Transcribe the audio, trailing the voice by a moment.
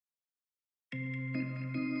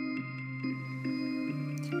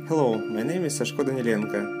Hello, my name is Sashko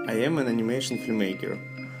Danylenko. I am an animation filmmaker.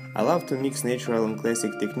 I love to mix natural and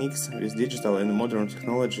classic techniques with digital and modern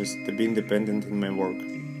technologies to be independent in my work.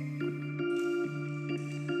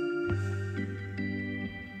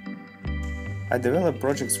 I develop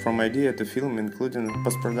projects from idea to film, including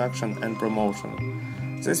post-production and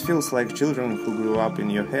promotion. This feels like children who grew up in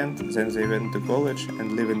your hand, then they went to college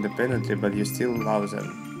and live independently, but you still love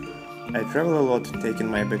them. I travel a lot,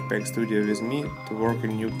 taking my backpack studio with me to work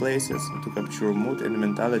in new places, to capture mood and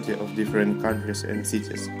mentality of different countries and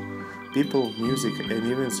cities. People, music and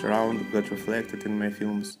even sound got reflected in my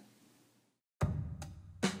films.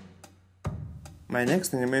 My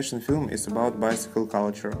next animation film is about bicycle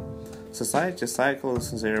culture. Society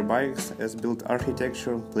cycles their bikes as build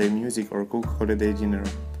architecture, play music or cook holiday dinner.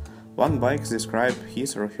 One bike describes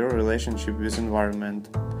his or her relationship with environment.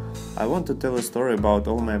 I want to tell a story about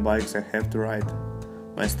all my bikes I have to ride.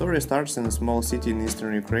 My story starts in a small city in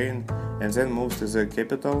eastern Ukraine and then moves to the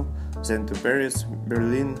capital, then to Paris,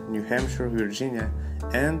 Berlin, New Hampshire, Virginia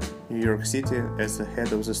and New York City as the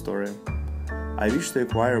head of the story. I wish to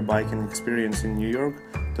acquire biking experience in New York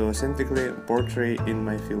to authentically portray in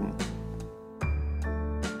my film.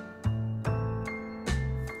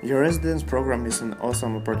 Your residence program is an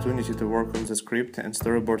awesome opportunity to work on the script and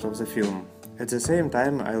storyboard of the film. At the same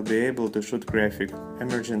time, I'll be able to shoot graphic.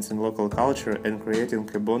 Emergence in local culture and creating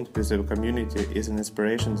a bond with the community is an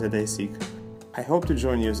inspiration that I seek. I hope to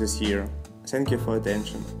join you this year. Thank you for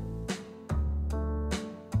attention.